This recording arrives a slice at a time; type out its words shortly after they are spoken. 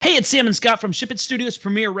it's Sam and Scott from Ship It Studios'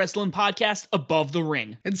 premier wrestling podcast, Above the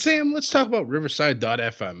Ring. And Sam, let's talk about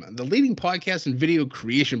Riverside.fm, the leading podcast and video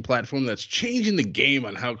creation platform that's changing the game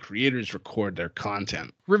on how creators record their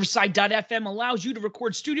content. Riverside.fm allows you to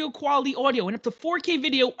record studio quality audio and up to 4K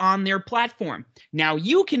video on their platform. Now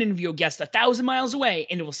you can interview a guest 1,000 miles away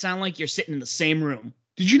and it will sound like you're sitting in the same room.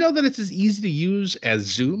 Did you know that it's as easy to use as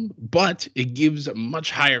Zoom, but it gives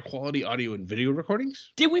much higher quality audio and video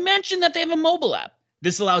recordings? Did we mention that they have a mobile app?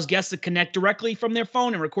 This allows guests to connect directly from their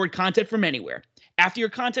phone and record content from anywhere. After your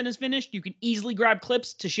content is finished, you can easily grab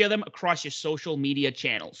clips to share them across your social media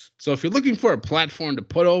channels. So if you're looking for a platform to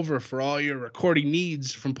put over for all your recording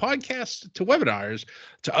needs, from podcasts to webinars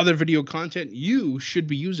to other video content, you should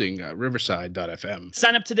be using Riverside.fm.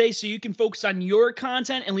 Sign up today so you can focus on your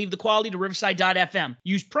content and leave the quality to Riverside.fm.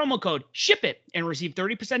 Use promo code SHIPIT and receive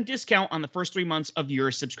 30% discount on the first 3 months of your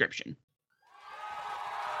subscription.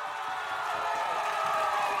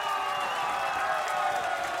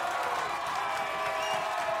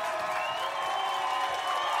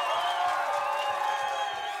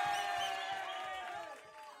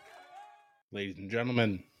 Ladies and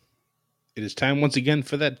gentlemen, it is time once again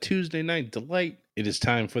for that Tuesday night delight. It is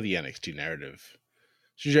time for the NXT narrative.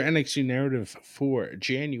 This is your NXT narrative for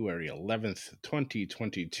January 11th,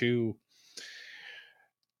 2022.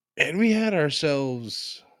 And we had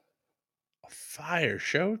ourselves a fire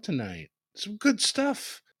show tonight. Some good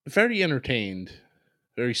stuff. Very entertained.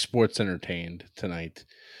 Very sports entertained tonight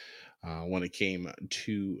when it came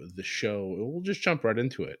to the show. We'll just jump right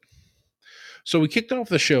into it. So we kicked off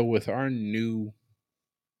the show with our new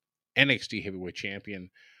NXT Heavyweight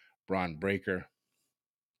Champion, Bron Breakker,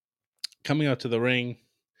 coming out to the ring,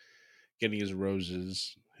 getting his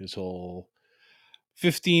roses, his whole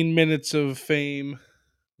 15 minutes of fame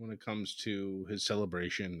when it comes to his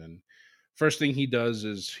celebration. And first thing he does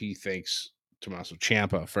is he thanks Tommaso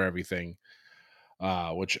Ciampa for everything,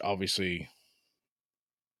 which obviously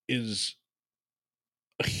is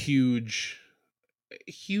a huge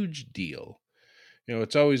deal. You know,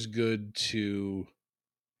 it's always good to,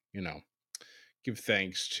 give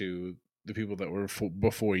thanks to the people that were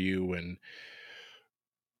before you. And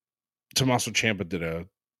Tommaso Ciampa did a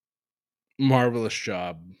marvelous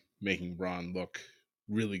job making Braun look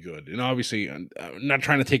really good. And obviously, I'm not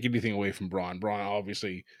trying to take anything away from Braun. Braun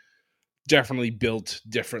obviously definitely built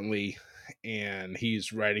differently, and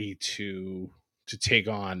he's ready to take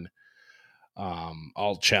on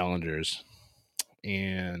all challengers.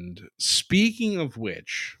 And speaking of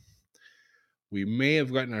which, we may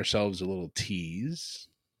have gotten ourselves a little tease,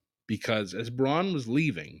 because as Braun was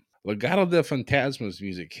leaving, Legado del Fantasma's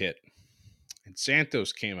music hit, and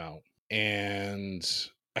Santos came out, and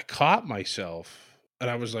I caught myself,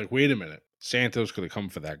 and I was like, wait a minute, Santos could have come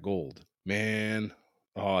for that gold. Man,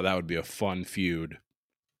 oh, that would be a fun feud.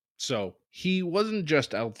 So he wasn't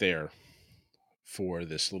just out there for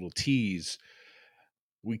this little tease.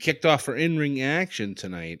 We kicked off for in-ring action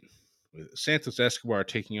tonight with Santos Escobar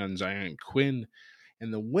taking on Zion Quinn,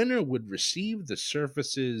 and the winner would receive the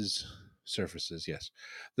services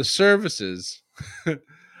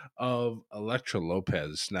of Elektra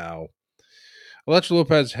Lopez. Now, Elektra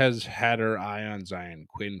Lopez has had her eye on Zion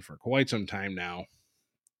Quinn for quite some time now,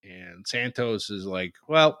 and Santos is like,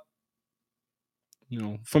 well,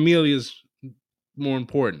 Familia's more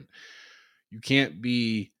important. You can't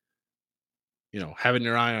be having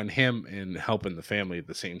your eye on him and helping the family at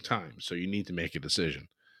the same time. So you need to make a decision.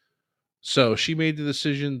 So she made the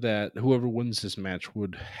decision that whoever wins this match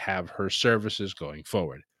would have her services going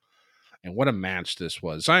forward. And what a match this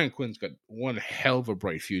was. Zion Quinn's got one hell of a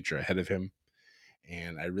bright future ahead of him,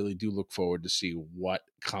 and I really do look forward to see what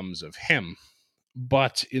comes of him.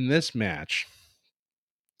 But in this match,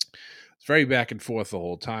 it's very back and forth the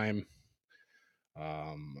whole time.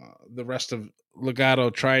 The rest of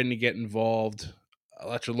Legado trying to get involved.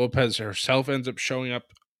 Elektra Lopez herself ends up showing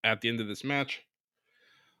up at the end of this match.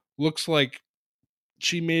 Looks like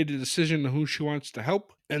she made a decision on who she wants to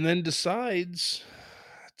help, and then decides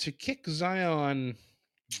to kick Zion,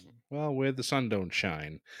 well, where the sun don't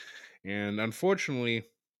shine. And unfortunately,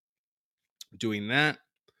 doing that,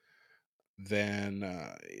 then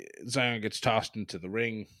Zion gets tossed into the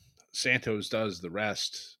ring. Santos does the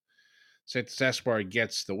rest. Santos Escobar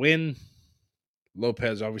gets the win.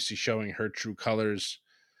 Lopez obviously showing her true colors.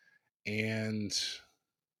 And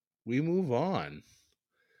we move on.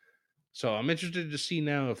 So I'm interested to see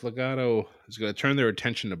now if Legado is going to turn their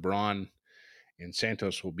attention to Braun, and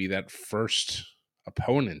Santos will be that first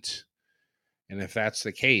opponent. And if that's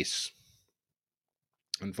the case,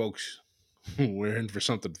 and folks, we're in for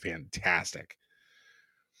something fantastic.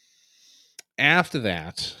 After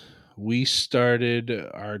that, we started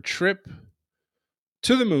our trip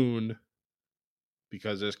to the moon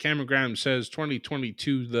because, as Cameron Graham says,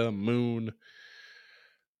 2022 the moon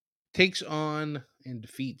takes on and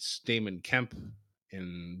defeats Damon Kemp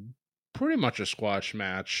in pretty much a squash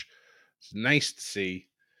match. It's nice to see.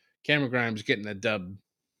 Cameron Grimes getting a dub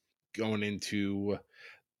going into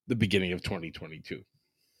the beginning of 2022.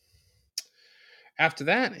 After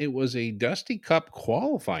that, it was a Dusty Cup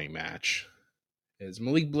qualifying match as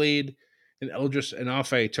Malik Blade and Eldris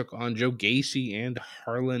Enofe took on Joe Gacy and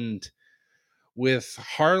Harland, with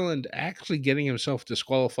Harland actually getting himself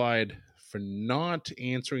disqualified for not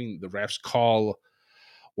answering the ref's call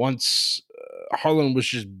once Harland was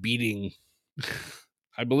just beating,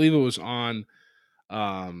 I believe it was on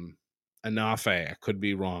Enofe, I could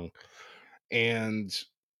be wrong, and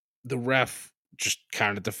the ref just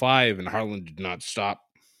counted to 5 and Harland did not stop,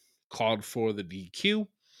 called for the DQ.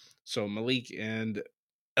 So Malik and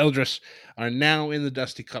Eldris are now in the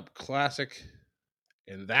Dusty Cup Classic,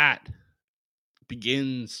 and that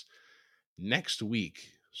begins next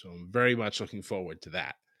week. So I'm very much looking forward to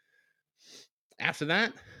that. After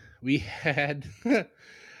that, we had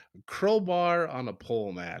Crowbar on a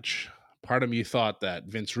pole match. Part of me thought that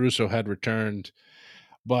Vince Russo had returned,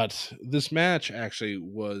 but this match actually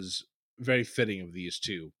was very fitting of these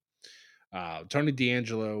two. Tony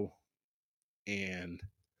D'Angelo and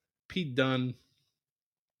Pete Dunne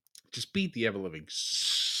just beat the ever-living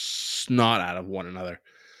snot out of one another,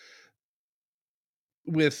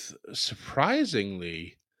 with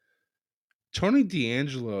surprisingly Tony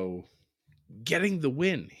D'Angelo getting the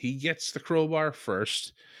win. He gets the crowbar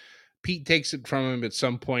first. Pete takes it from him at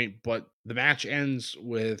some point, but the match ends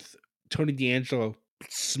with Tony D'Angelo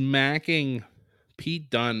smacking Pete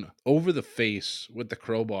Dunne over the face with the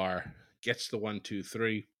crowbar, gets the 1, 2,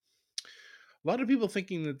 3. A lot of people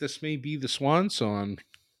thinking that this may be the swan song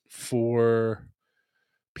for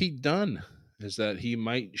Pete Dunne, is that he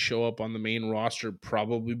might show up on the main roster,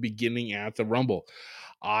 probably beginning at the Rumble.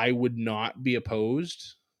 I would not be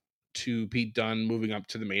opposed to Pete Dunne moving up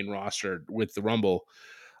to the main roster with the Rumble.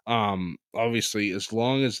 Obviously, as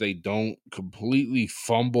long as they don't completely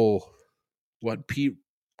fumble what Pete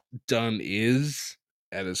Dunne is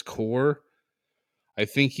at his core, I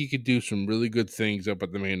think he could do some really good things up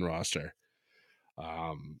at the main roster.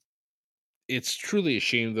 It's truly a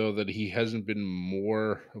shame, though, that he hasn't been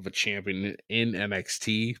more of a champion in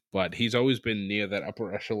NXT, but he's always been near that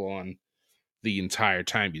upper echelon the entire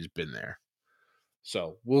time he's been there.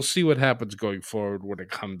 So we'll see what happens going forward when it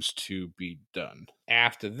comes to Pete Dunne.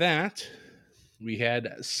 After that, we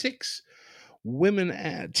had 6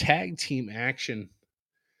 women tag team action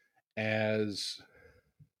as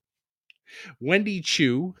Wendy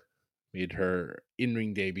Chu made her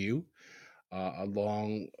in-ring debut,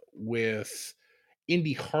 along with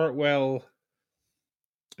Indy Hartwell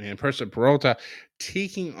and Persa Peralta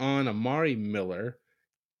taking on Amari Miller,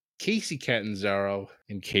 Casey Catanzaro,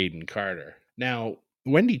 and Caden Carter. Now,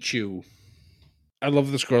 Wendy Chu, I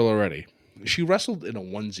love this girl already. She wrestled in a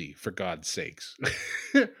onesie, for God's sakes.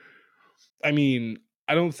 I mean,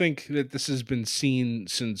 I don't think that this has been seen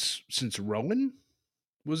since Rowan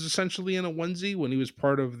was essentially in a onesie when he was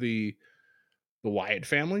part of the Wyatt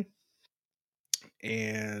family.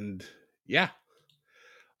 And yeah,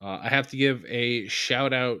 I have to give a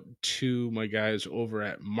shout out to my guys over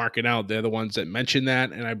at Marking Out. They're the ones that mentioned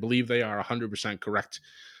that, and I believe they are 100% correct.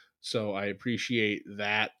 So I appreciate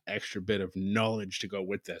that extra bit of knowledge to go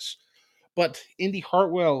with this. But Indy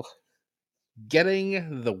Hartwell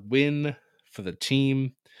getting the win for the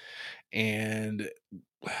team, and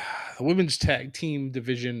the women's tag team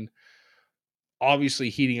division obviously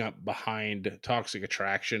heating up behind Toxic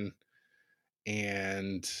Attraction,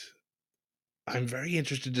 and I'm very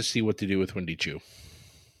interested to see what to do with Wendy Chu.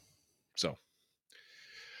 So,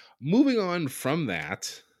 moving on from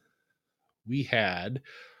that, we had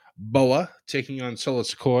Boa taking on Solo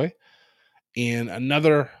Sikoa in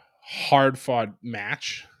another hard-fought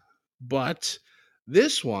match, but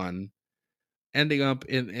this one ending up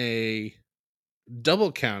in a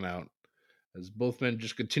double countout as both men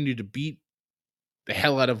just continue to beat the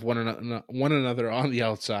hell out of one another on the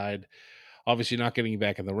outside, obviously not getting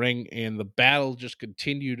back in the ring, and the battle just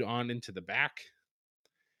continued on into the back,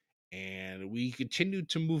 and we continued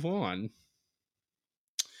to move on.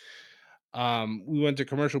 We went to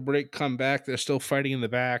commercial break, come back, they're still fighting in the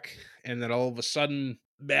back, and then all of a sudden,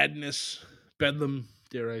 madness, bedlam,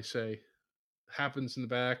 dare I say, happens in the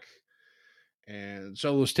back, and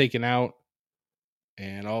Solo's taken out,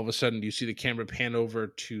 and all of a sudden you see the camera pan over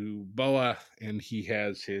to Boa, and he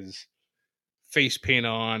has his face paint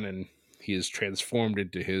on, and he is transformed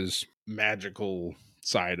into his magical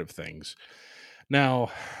side of things.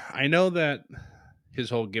 Now, I know that his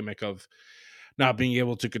whole gimmick of not being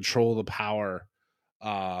able to control the power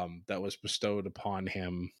that was bestowed upon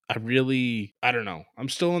him, I don't know. I'm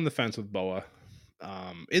still on the fence with Boa.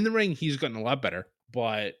 In the ring, he's gotten a lot better,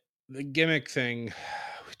 but the gimmick thing,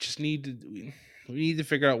 we need to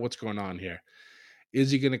figure out what's going on here.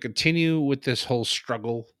 Is he going to continue with this whole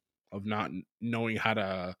struggle of not knowing how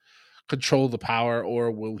to control the power, or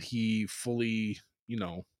will he fully,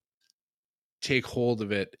 take hold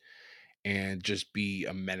of it and just be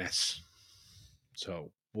a menace?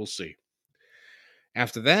 So we'll see.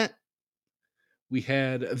 After that, we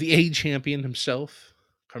had the A champion himself,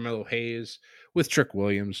 Carmelo Hayes, with Trick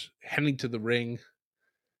Williams heading to the ring.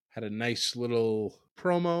 Had a nice little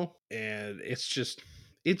promo, and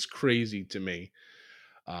it's crazy to me.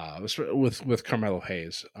 With Carmelo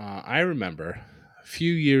Hayes, I remember a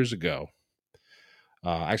few years ago,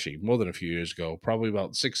 actually more than a few years ago, probably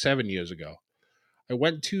about 6-7 years ago, I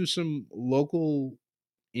went to some local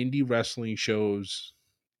indie wrestling shows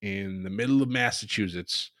in the middle of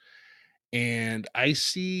Massachusetts, and I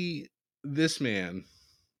see this man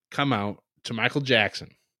come out to Michael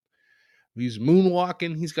Jackson. He's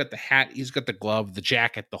moonwalking. He's got the hat. He's got the glove, the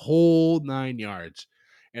jacket, the whole 9 yards.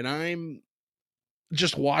 And I'm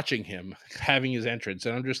just watching him having his entrance,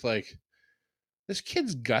 and I'm just like, this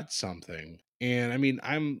kid's got something. And I mean,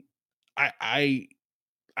 I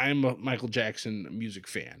I'm a Michael Jackson music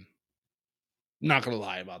fan. Not gonna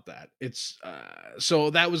lie about that. It's so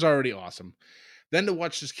that was already awesome. Then to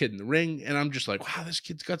watch this kid in the ring, and I'm just like, wow, this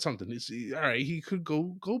kid's got something. All right, he could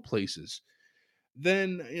go places.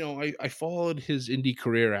 Then I followed his indie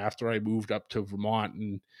career after I moved up to Vermont,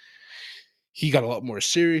 and he got a lot more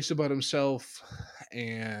serious about himself,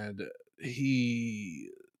 and he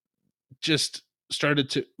just started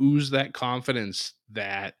to ooze that confidence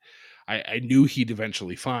that I knew he'd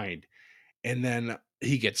eventually find. And then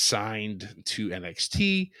he gets signed to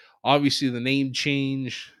NXT. Obviously, the name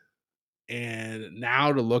change, and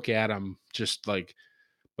now to look at him, just like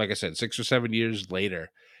I said, 6 or 7 years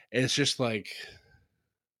later, it's just like,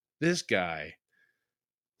 this guy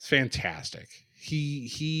is fantastic.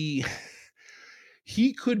 He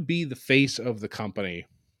he could be the face of the company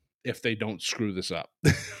if they don't screw this up.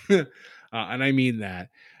 And I mean that.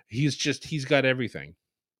 He's got everything.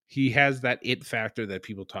 He has that it factor that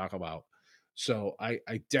people talk about. So I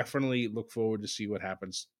definitely look forward to see what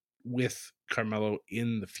happens with Carmelo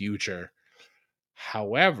in the future.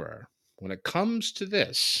 However, when it comes to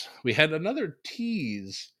this, we had another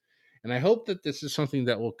tease, and I hope that this is something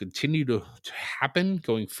that will continue to happen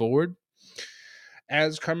going forward.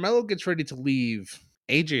 As Carmelo gets ready to leave,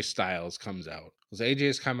 AJ Styles comes out, because AJ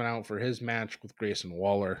is coming out for his match with Grayson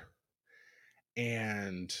Waller.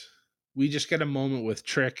 And we just get a moment with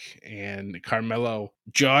Trick and Carmelo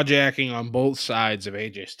jaw jacking on both sides of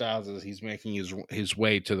AJ Styles as he's making his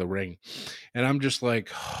way to the ring. And I'm just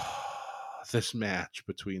like, this match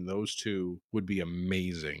between those two would be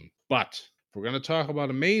amazing. But if we're going to talk about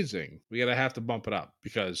amazing, we gotta have to bump it up,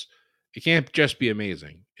 because it can't just be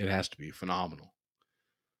amazing. It has to be phenomenal.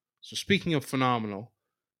 So speaking of phenomenal,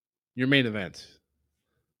 your main event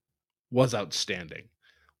was outstanding,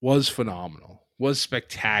 was phenomenal, was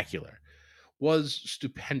spectacular, was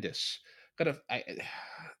stupendous.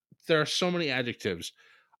 There are so many adjectives.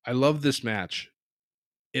 I love this match.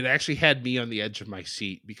 It actually had me on the edge of my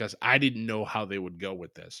seat because I didn't know how they would go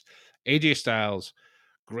with this. AJ Styles,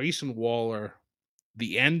 Grayson Waller,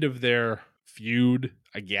 the end of their feud,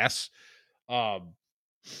 I guess. Um,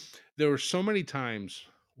 there were so many times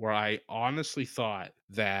where I honestly thought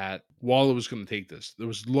that Waller was going to take this. There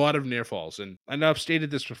was a lot of near falls, and I've stated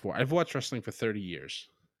this before. I've watched wrestling for 30 years,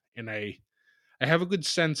 and I have a good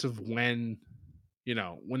sense of when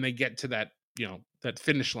they get to that, that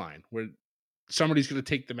finish line where somebody's going to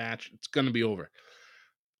take the match, it's going to be over.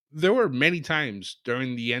 There were many times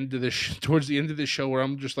during the end of this, towards the end of the show, where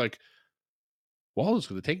I'm just like, Waller's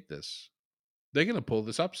going to take this. They're going to pull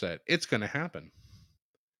this upset. It's going to happen.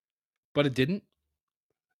 But it didn't.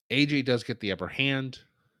 AJ does get the upper hand,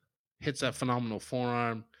 hits that phenomenal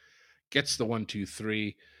forearm, gets the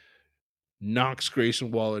 1-2-3, knocks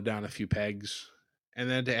Grayson Waller down a few pegs. And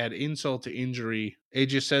then to add insult to injury,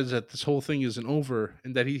 AJ says that this whole thing isn't over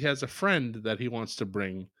and that he has a friend that he wants to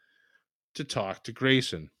bring to talk to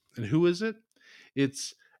Grayson. And who is it?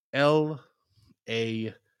 It's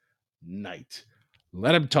L.A. Knight.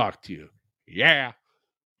 Let him talk to you. Yeah.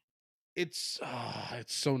 It's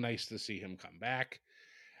so nice to see him come back.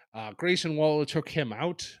 Grayson Waller took him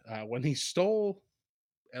out when he stole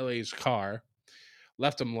LA's car,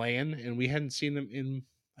 left him laying, and we hadn't seen him in,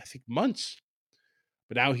 I think, months.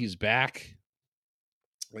 But now he's back.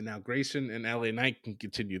 And now Grayson and LA Knight can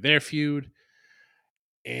continue their feud.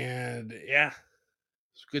 And yeah,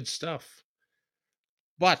 it's good stuff.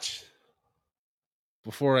 But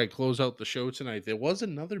before I close out the show tonight, there was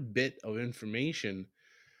another bit of information.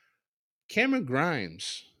 Cameron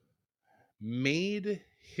Grimes made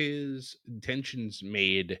his intentions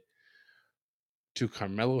made to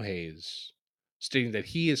Carmelo Hayes, stating that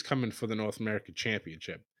he is coming for the North American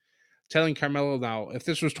Championship. Telling Carmelo now, if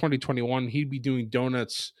this was 2021, he'd be doing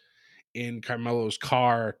donuts in Carmelo's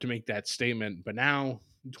car to make that statement. But now,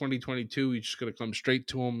 in 2022, he's just going to come straight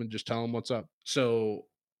to him and just tell him what's up. So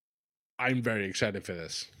I'm very excited for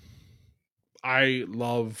this. I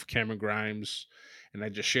love Cameron Grimes, and I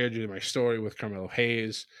just shared you my story with Carmelo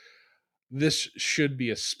Hayes. This should be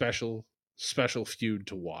a special feud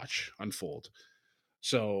to watch unfold.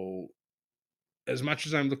 So as much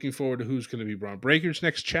as I'm looking forward to who's going to be Braun Breaker's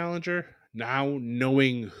next challenger, now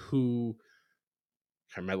knowing who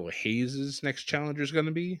Carmelo Hayes' next challenger is going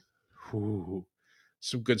to be,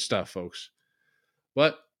 some good stuff, folks.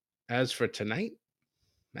 But as for tonight,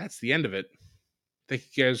 that's the end of it. Thank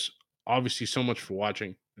you guys obviously so much for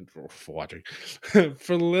watching and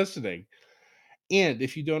for listening. And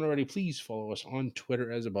if you don't already, please follow us on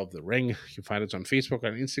Twitter as Above the Ring. You can find us on Facebook,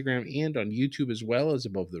 on Instagram, and on YouTube as well as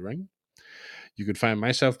Above the Ring. You can find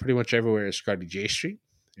myself pretty much everywhere as Scotty J Street.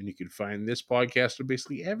 And you can find this podcast on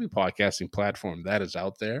basically every podcasting platform that is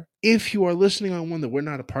out there. If you are listening on one that we're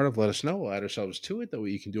not a part of, let us know. We'll add ourselves to it. That way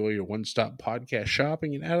you can do all your one-stop podcast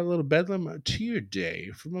shopping and add a little bedlam to your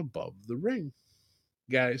day from Above the Ring.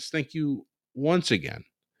 Guys, thank you once again.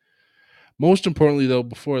 Most importantly, though,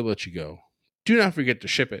 before I let you go, do not forget to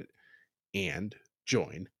ship it and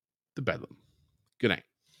join the bedlam. Good night.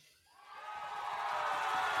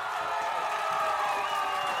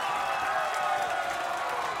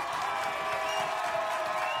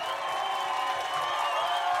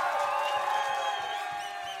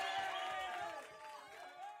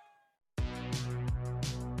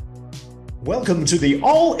 Welcome to the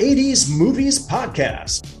All 80s Movies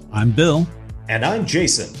Podcast. I'm Bill. And I'm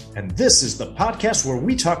Jason. And this is the podcast where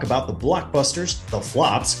we talk about the blockbusters, the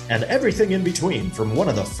flops, and everything in between from one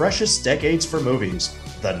of the freshest decades for movies,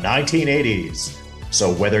 the 1980s.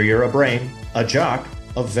 So whether you're a brain, a jock,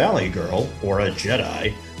 a valley girl, or a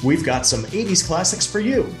Jedi, we've got some 80s classics for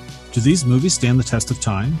you. Do these movies stand the test of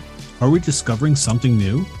time? Are we discovering something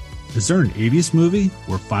new? Is there an 80s movie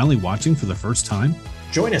we're finally watching for the first time?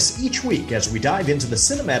 Join us each week as we dive into the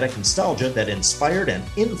cinematic nostalgia that inspired and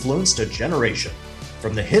influenced a generation.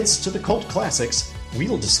 From the hits to the cult classics,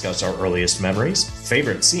 we'll discuss our earliest memories,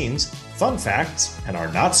 favorite scenes, fun facts, and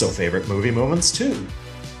our not-so-favorite movie moments, too.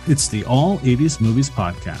 It's the All 80s Movies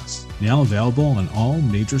Podcast, now available on all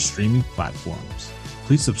major streaming platforms.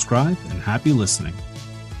 Please subscribe and happy listening.